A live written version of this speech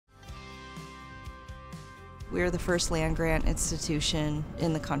We're the first land-grant institution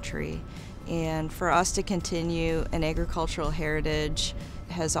in the country, and for us to continue an agricultural heritage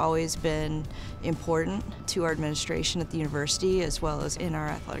has always been important to our administration at the university as well as in our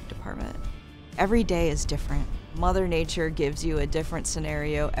athletic department. Every day is different. Mother Nature gives you a different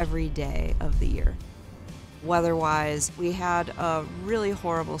scenario every day of the year. Weather-wise, we had a really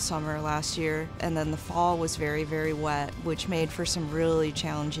horrible summer last year, and then the fall was very, very wet, which made for some really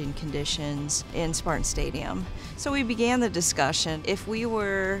challenging conditions in Spartan Stadium. So we began the discussion, if we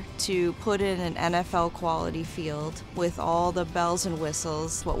were to put in an NFL quality field with all the bells and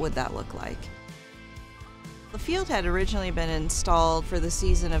whistles, what would that look like? The field had originally been installed for the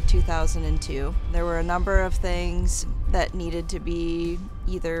season of 2002. There were a number of things that needed to be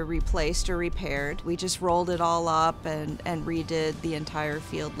either replaced or repaired. We just rolled it all up and redid the entire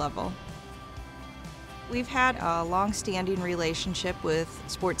field level. We've had a long-standing relationship with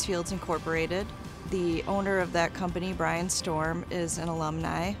Sports Fields Incorporated. The owner of that company, Brian Storm, is an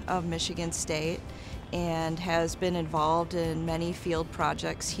alumni of Michigan State and has been involved in many field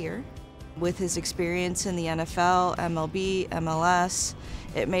projects here. With his experience in the NFL, MLB, MLS,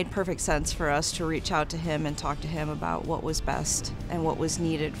 it made perfect sense for us to reach out to him and talk to him about what was best and what was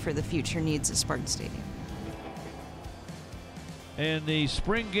needed for the future needs of Spartan Stadium. And the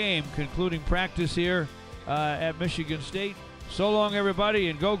spring game concluding practice here at Michigan State. So long, everybody,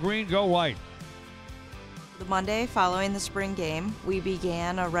 and go green, go white. The Monday following the spring game, we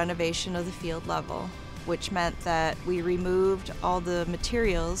began a renovation of the field level, which meant that we removed all the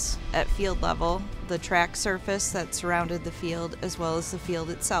materials at field level, the track surface that surrounded the field, as well as the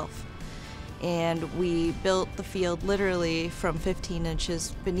field itself. And we built the field literally from 15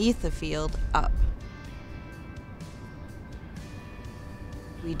 inches beneath the field up.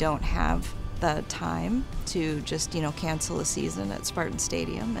 We don't have the time to just, cancel a season at Spartan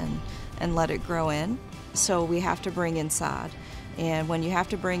Stadium and let it grow in. So we have to bring in sod. And when you have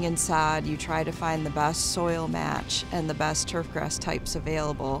to bring in sod, you try to find the best soil match and the best turf grass types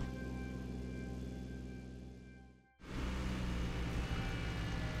available.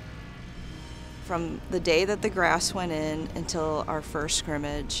 From the day that the grass went in until our first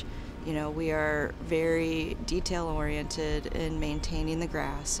scrimmage, we are very detail-oriented in maintaining the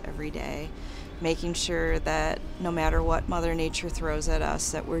grass every day, making sure that no matter what Mother Nature throws at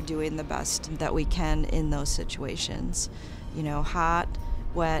us, that we're doing the best that we can in those situations. Hot,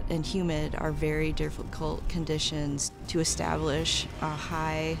 wet, and humid are very difficult conditions to establish a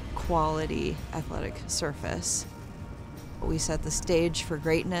high-quality athletic surface. We set the stage for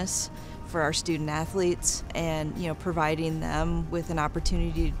greatness for our student athletes, and providing them with an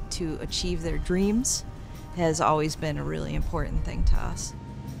opportunity to achieve their dreams has always been a really important thing to us.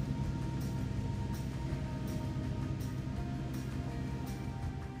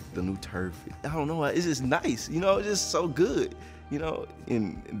 The new turf, I don't know, it's just nice, it's just so good,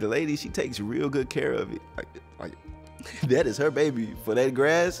 and the lady, she takes real good care of it. Like that is her baby for that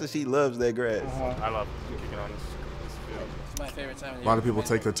grass, and she loves that grass. I love kicking on this field. It's my favorite time of the year. A lot of people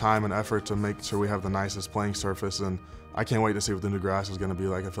take the time and effort to make sure we have the nicest playing surface, and I can't wait to see what the new grass is going to be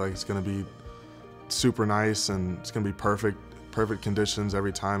like. I feel like it's going to be super nice, and it's going to be perfect conditions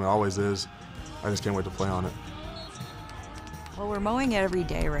every time. It always is. I just can't wait to play on it. Well, we're mowing it every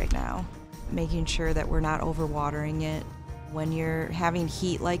day right now, making sure that we're not overwatering it. When you're having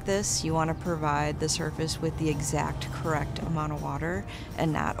heat like this, you want to provide the surface with the exact correct amount of water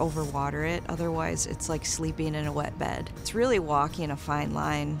and not overwater it. Otherwise, it's like sleeping in a wet bed. It's really walking a fine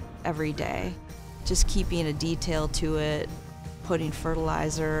line every day, just keeping a detail to it, putting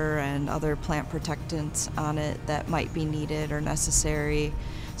fertilizer and other plant protectants on it that might be needed or necessary.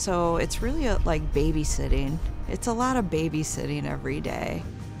 So it's really like babysitting. It's a lot of babysitting every day.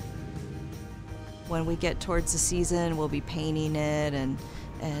 When we get towards the season, we'll be painting it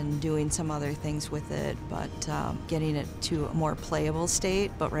and doing some other things with it, but getting it to a more playable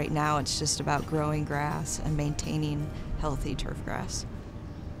state. But right now it's just about growing grass and maintaining healthy turf grass.